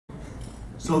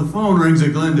So the phone rings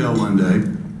at Glendale one day,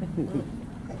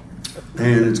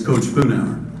 and it's Coach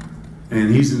Spoonhour,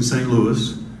 and he's in St.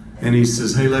 Louis, and he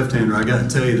says, "Hey, left-hander, I got to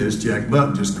tell you this. Jack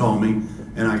Buck just called me,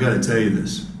 and I got to tell you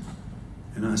this."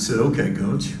 And I said, "Okay,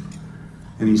 Coach."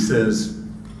 And he says,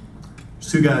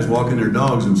 "There's two guys walking their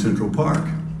dogs in Central Park.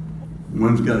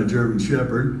 One's got a German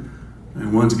Shepherd,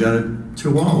 and one's got a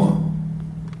Chihuahua."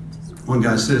 One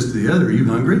guy says to the other, "Are you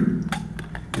hungry?"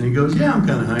 And he goes, "Yeah, I'm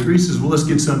kind of hungry." He says, "Well, let's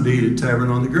get something to eat at Tavern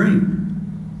on the Green."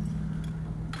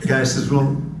 The guy says,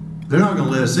 "Well, they're not going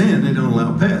to let us in. They don't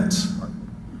allow pets."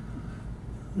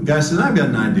 The guy says, "I've got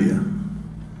an idea."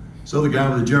 So the guy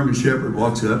with the German Shepherd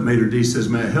walks up. Mater D says,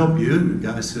 "May I help you?" And the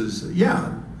guy says, "Yeah,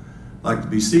 I'd like to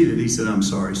be seated." He said, "I'm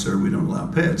sorry, sir, we don't allow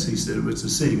pets." He said, "It's a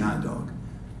seeing eye dog."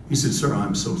 He said, "Sir,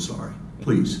 I'm so sorry.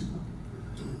 Please,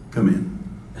 come in."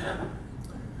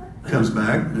 Comes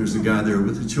back, and there's the guy there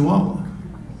with the Chihuahua.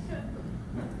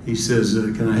 He says,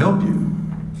 "Can I help you?"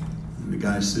 And the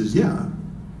guy says, "Yeah,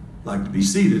 I'd like to be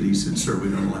seated." He said, "Sir, we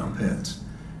don't allow pets."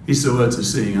 He said, "Well, it's a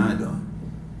seeing eye dog."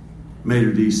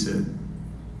 Mater D said,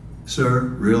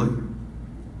 "Sir, really?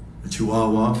 A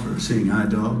Chihuahua for a seeing eye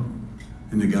dog?"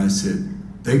 And the guy said,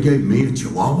 "They gave me a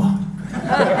Chihuahua?"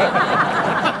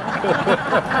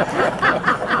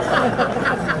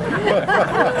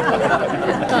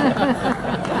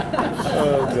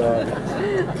 Oh, God.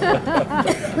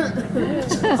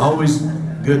 It's always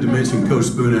good to mention Coach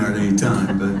Spoonhour at any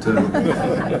time, but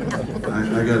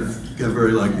I got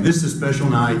very lucky. This is a special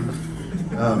night.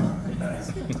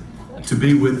 To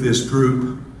be with this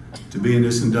group, to be in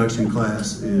this induction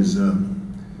class is a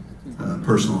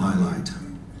personal highlight.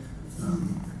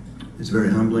 It's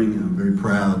very humbling, and I'm very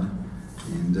proud.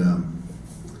 And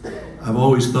I've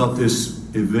always thought this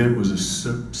event was a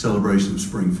celebration of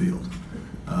Springfield,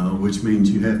 which means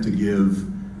you have to give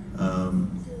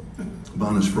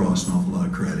Bonus Frost an awful lot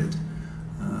of credit.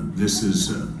 This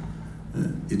is,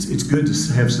 it's good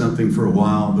to have something for a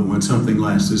while, but when something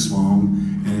lasts this long,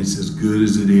 and it's as good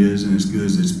as it is, and as good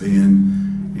as it's been,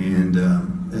 and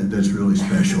that's really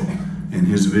special. And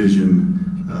his vision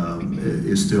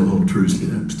is still holds true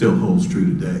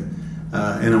today.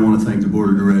 And I want to thank the board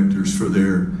of directors for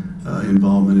their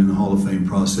involvement in the Hall of Fame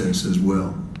process as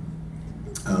well.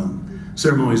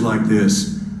 Ceremonies like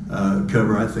this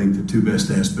cover, I think, the two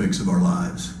best aspects of our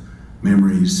lives: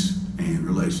 memories and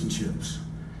relationships.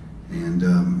 And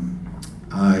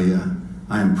I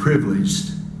am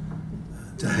privileged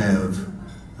to have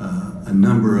a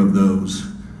number of those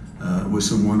with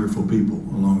some wonderful people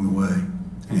along the way,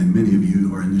 and many of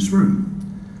you are in this room.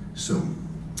 So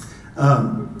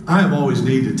I have always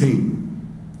needed a team.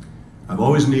 I've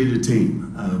always needed a team.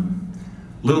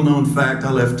 Little known fact,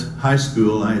 I left high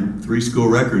school, I had 3 school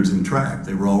records in track.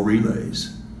 They were all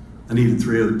relays. I needed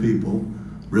 3 other people,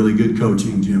 really good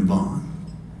coaching, Jim Vaughn.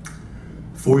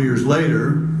 4 years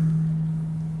later,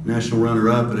 national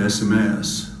runner-up at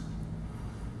SMS.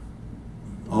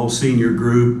 All senior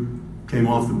group, came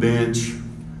off the bench,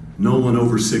 no one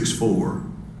over 6'4",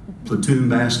 platoon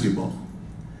basketball.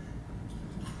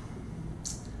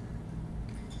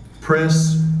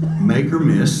 Press, make or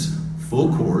miss, full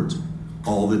court,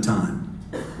 all the time.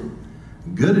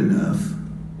 Good enough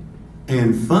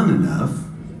and fun enough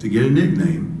to get a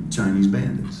nickname, Chinese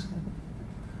Bandits.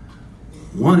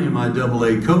 One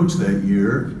MIAA coach that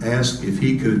year asked if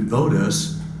he could vote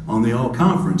us on the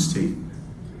all-conference team.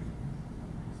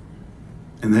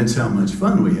 And that's how much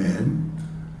fun we had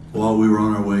while we were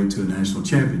on our way to a national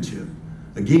championship.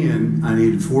 Again, I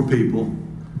needed 4 people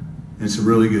and some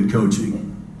really good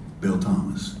coaching, Bill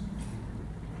Thomas.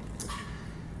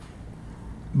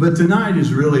 But tonight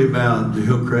is really about the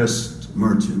Hillcrest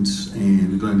Merchants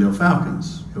and the Glendale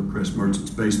Falcons. Hillcrest Merchants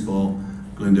baseball,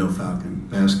 Glendale Falcon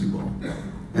basketball.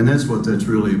 And that's what that's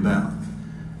really about.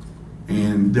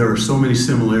 And there are so many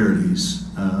similarities,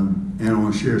 and I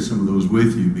want to share some of those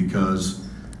with you because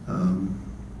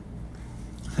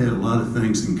I had a lot of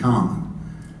things in common,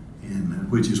 and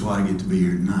which is why I get to be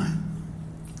here tonight.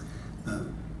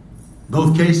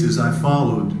 Both cases I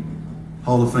followed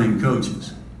Hall of Fame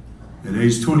coaches. At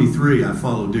age 23, I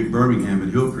followed Dick Birmingham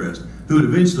at Hillcrest, who would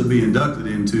eventually be inducted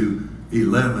into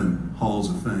 11 Halls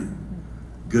of Fame.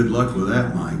 Good luck with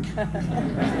that, Mike.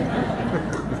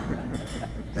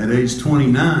 At age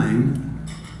 29,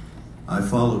 I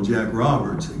followed Jack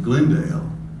Roberts at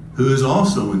Glendale, who is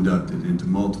also inducted into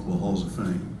multiple Halls of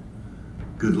Fame.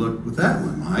 Good luck with that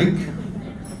one, Mike.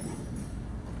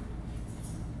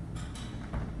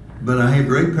 But I had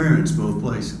great parents both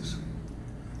places.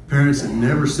 Parents that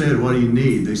never said, "What do you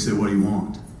need?" They said, "What do you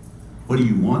want? What do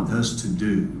you want us to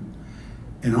do?"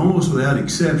 And almost without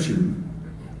exception,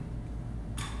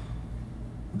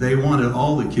 they wanted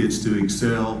all the kids to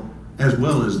excel as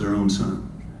well as their own son.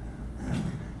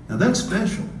 Now that's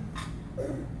special.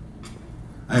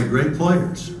 I had great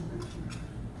players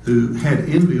who had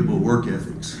enviable work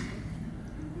ethics.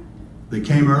 They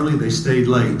came early, they stayed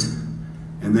late,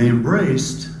 and they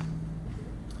embraced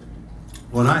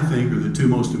what I think are the two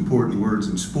most important words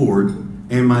in sport,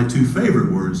 and my two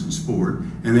favorite words in sport,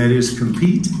 and that is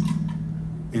compete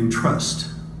and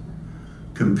trust.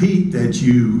 Compete that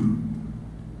you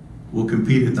will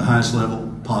compete at the highest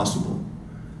level possible,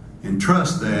 and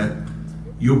trust that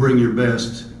you'll bring your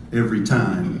best every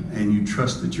time, and you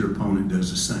trust that your opponent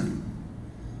does the same.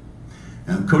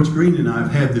 Now, Coach Green and I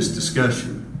have had this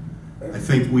discussion. I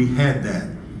think we had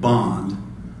that bond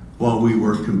while we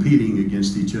were competing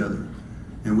against each other.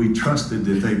 And we trusted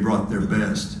that they brought their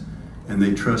best, and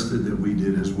they trusted that we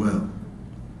did as well.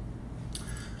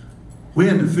 We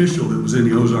had an official that was in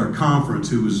the Ozark Conference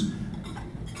who was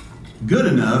good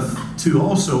enough to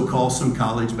also call some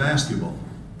college basketball.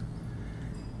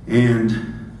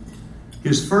 And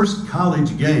his first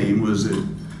college game was at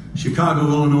Chicago,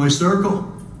 Illinois Circle.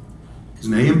 It was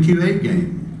an AMQ8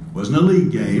 game. It wasn't a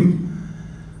league game,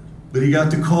 but he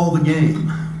got to call the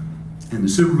game. And the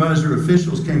supervisor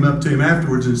officials came up to him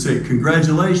afterwards and said,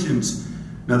 "Congratulations."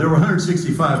 Now there were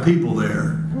 165 people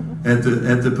there at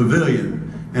the pavilion.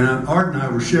 And Art and I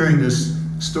were sharing this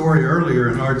story earlier,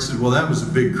 and Art said, "Well, that was a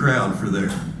big crowd for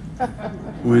there."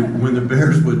 When the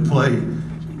Bears would play,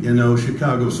 you know,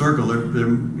 Chicago Circle,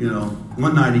 you know,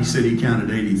 one night he said he counted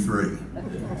 83.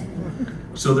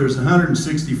 So there's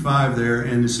 165 there,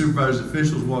 and the supervisor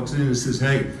officials walks in and says,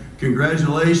 "Hey,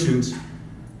 congratulations.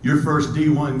 Your first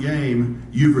D1 game,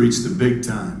 you've reached the big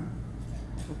time."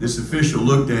 This official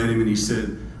looked at him and he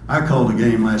said, "I called a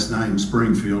game last night in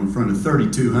Springfield in front of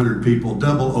 3,200 people,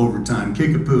 double overtime,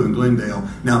 Kickapoo and Glendale.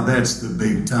 Now that's the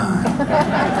big time."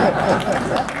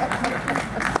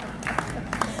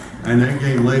 And that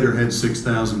game later had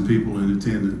 6,000 people in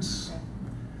attendance.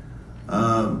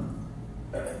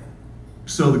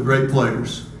 So the great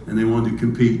players, and they wanted to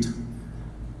compete,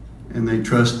 and they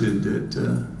trusted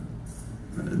that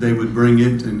they would bring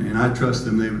it, and I trust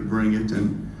them they would bring it,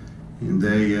 and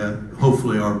they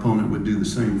hopefully our opponent would do the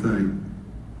same thing.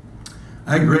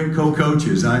 I had great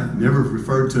co-coaches. I never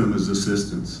referred to them as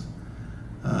assistants.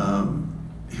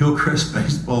 Hillcrest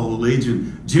Baseball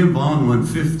Legion, Jim Vaughn won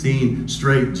 15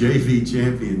 straight JV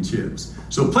championships.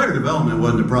 So player development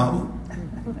wasn't a problem.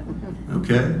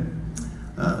 Okay?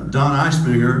 Don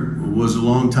Eisminger was a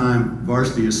long-time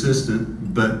varsity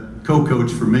assistant, but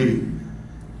co-coach for me.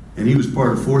 And he was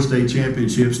part of 4 state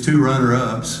championships, 2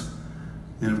 runner-ups.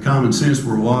 And if common sense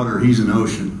were water, he's an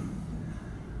ocean.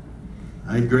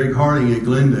 I had Greg Harding at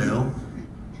Glendale,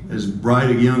 as bright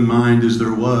a young mind as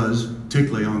there was,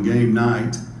 particularly on game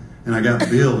night. And I got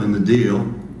Bill in the deal.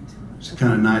 It's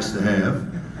kind of nice to have.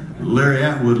 Larry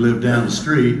Atwood lived down the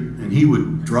street, and he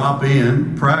would drop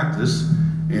in, practice,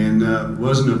 and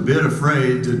wasn't a bit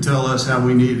afraid to tell us how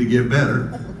we needed to get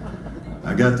better.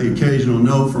 I got the occasional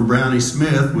note from Brownie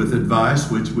Smith with advice,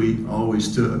 which we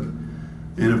always took.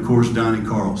 And of course, Donnie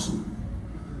Carlson,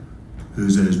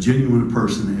 who's as genuine a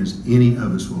person as any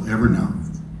of us will ever know.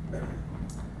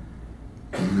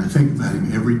 And I think about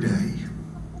him every day.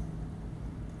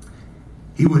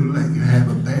 He wouldn't let you have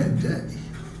a bad day.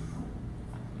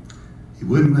 He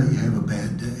wouldn't let you have a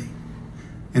bad day.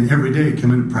 And every day he'd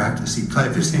come into practice, he'd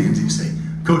clap his hands, he'd say,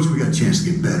 "Coach, we got a chance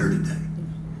to get better today.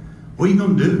 What are you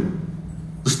going to do?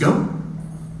 Let's go."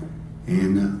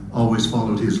 And always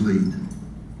followed his lead.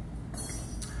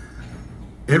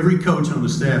 Every coach on the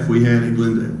staff we had at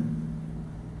Glendale,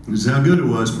 this is how good it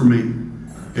was for me.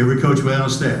 Every coach we had on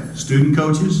staff, student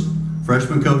coaches,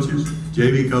 freshman coaches,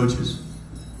 JV coaches,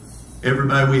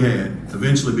 everybody we had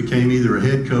eventually became either a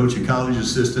head coach, a college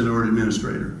assistant, or an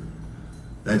administrator.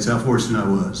 That's how fortunate I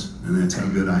was, and that's how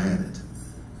good I had it.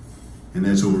 And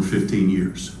that's over 15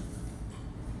 years.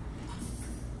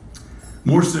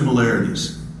 More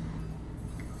similarities.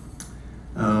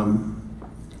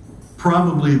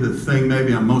 Probably the thing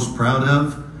maybe I'm most proud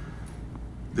of,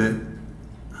 that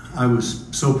I was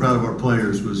so proud of our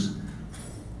players, was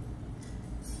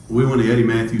we won the Eddie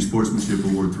Matthews Sportsmanship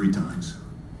Award 3 times.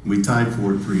 We tied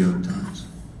for it 3 other times.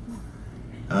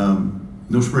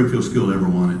 No Springfield school ever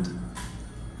won it.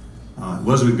 It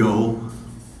wasn't a goal.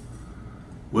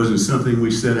 It wasn't something we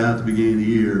set out at the beginning of the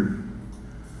year.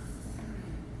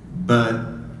 But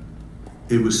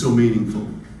it was so meaningful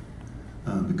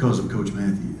because of Coach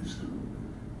Matthews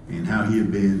and how he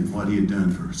had been and what he had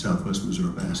done for Southwest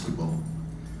Missouri basketball.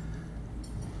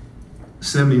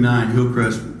 79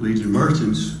 Hillcrest Legion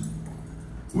Merchants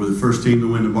were the first team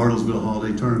to win the Bartlesville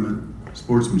Holiday Tournament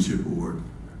Sportsmanship Award.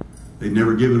 They'd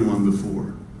never given one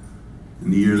before.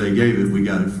 And the year they gave it, we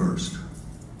got it first.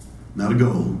 Not a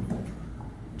goal,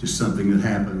 just something that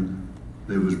happened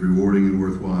that was rewarding and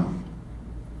worthwhile.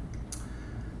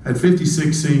 I had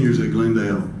 56 seniors at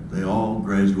Glendale. They all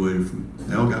graduated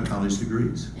they all got college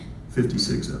degrees,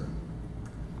 56 of them.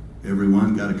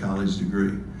 Everyone got a college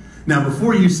degree. Now,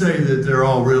 before you say that they're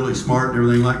all really smart and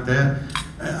everything like that,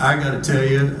 I got to tell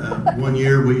you, one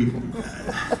year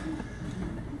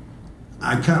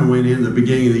I kind of went in the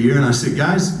beginning of the year and I said,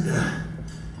 guys,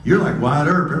 you're like Wyatt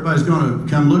Earp. Everybody's going to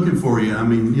come looking for you. I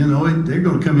mean, you know, they're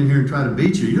going to come in here and try to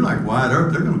beat you. You're like Wyatt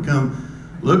Earp. They're going to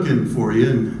come looking for you.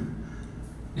 And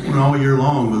went all year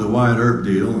long with a Wyatt Earp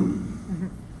deal. And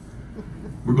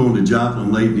we're going to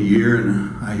Joplin late in the year,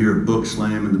 and I hear a book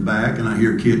slam in the back, and I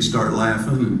hear kids start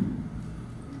laughing. And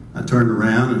I turned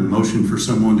around and motioned for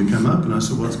someone to come up, and I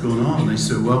said, what's going on? And they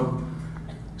said, well,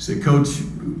 I said, Coach,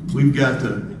 we've got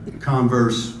the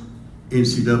Converse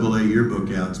NCAA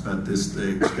yearbook out. It's about this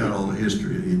thick. It's got all the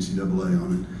history of the NCAA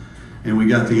on it. And we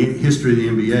got the history of the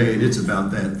NBA, and it's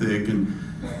about that thick. And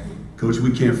Coach,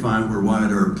 we can't find where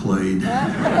Wyatt Earp played.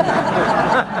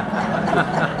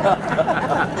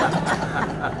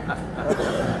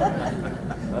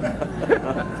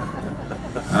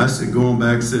 I said, go on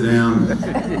back, sit down.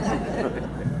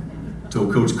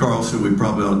 Told Coach Carlson we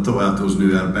probably ought to throw out those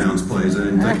new out-of-bounds plays. I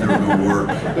didn't think they were going to work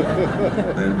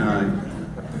that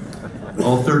night.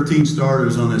 All 13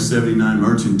 starters on that 79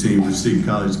 Merchant team received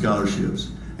college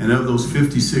scholarships. And of those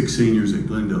 56 seniors at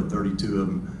Glendale, 32 of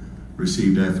them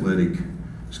received athletic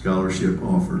scholarship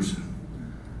offers.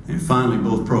 And finally,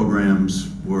 both programs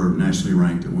were nationally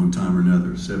ranked at one time or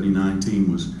another. 79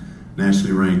 team was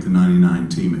nationally ranked. The 99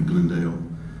 team at Glendale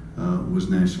was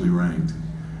nationally ranked.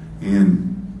 And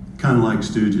kind of like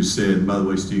Stu just said, by the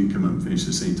way, Stu, you can come up and finish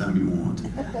this anytime you want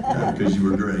because you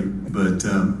were great. But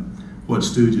what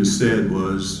Stu just said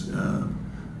was,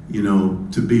 you know,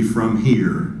 to be from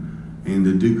here and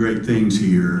to do great things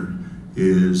here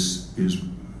is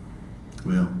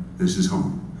well, this is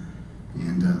home.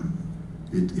 And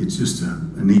it's just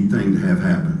a neat thing to have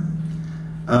happen.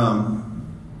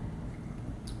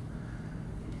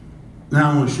 Now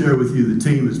I want to share with you the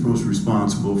team that's most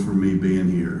responsible for me being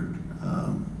here.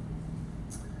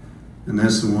 And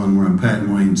that's the one where I'm Pat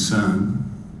Wayne's son,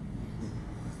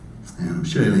 and I'm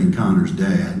Shailene Connor's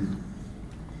dad,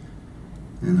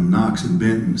 and I'm Knox and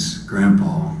Benton's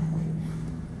grandpa,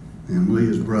 and I'm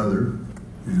Leah's brother,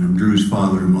 and I'm Drew's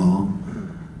father-in-law,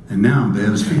 and now I'm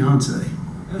Bev's fiance.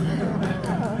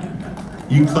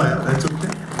 You can clap, that's okay.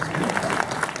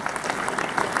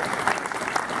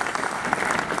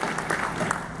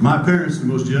 My parents are the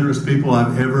most generous people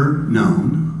I've ever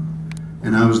known,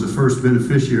 and I was the first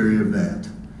beneficiary of that.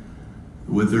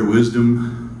 With their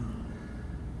wisdom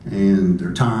and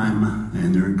their time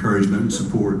and their encouragement and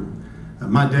support.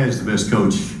 My dad's the best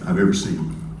coach I've ever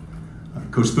seen.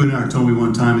 Coach Spoonhour told me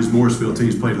one time his Morrisville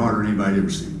team's played harder than anybody I'd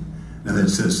ever seen. Now that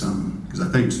says something, because I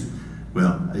think,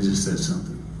 well, it just says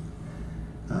something.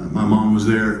 My mom was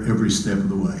there every step of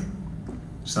the way,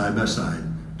 side by side,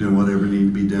 doing whatever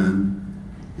needed to be done.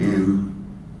 And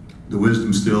the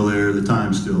wisdom's still there, the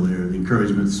time's still there, the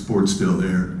encouragement, the support's still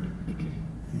there.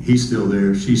 He's still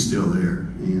there, she's still there,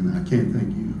 and I can't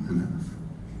thank you enough.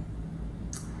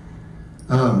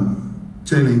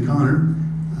 Shailene Connor,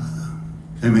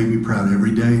 they make me proud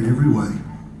every day in every way.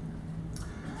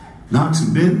 Knox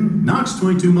and Benton, Knox is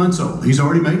 22 months old. He's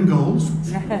already making goals.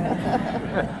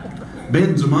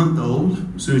 Benton's a month old.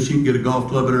 As soon as she can get a golf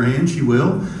club in her hand, she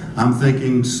will. I'm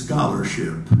thinking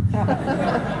scholarship.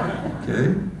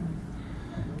 Okay?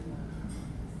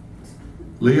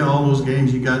 Leah, all those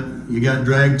games you got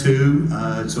dragged to,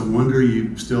 it's a wonder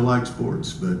you still like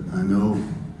sports, but I know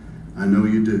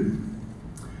you do.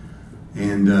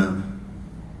 And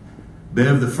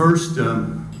Bev, the first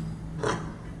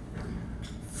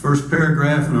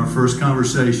paragraph in our first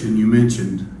conversation, you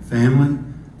mentioned family,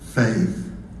 faith,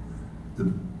 the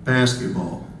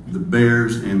basketball, the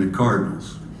Bears, and the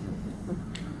Cardinals.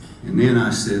 And then I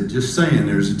said, just saying,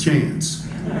 there's a chance.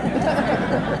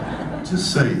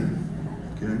 Just saying.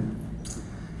 Okay?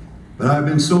 But I've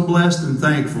been so blessed and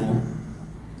thankful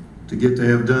to get to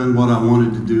have done what I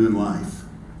wanted to do in life,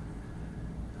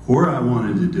 where I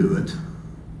wanted to do it,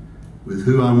 with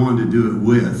who I wanted to do it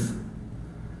with,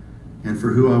 and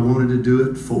for who I wanted to do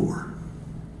it for.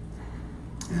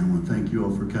 And I want to thank you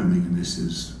all for coming, and this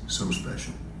is so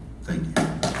special. Thank you.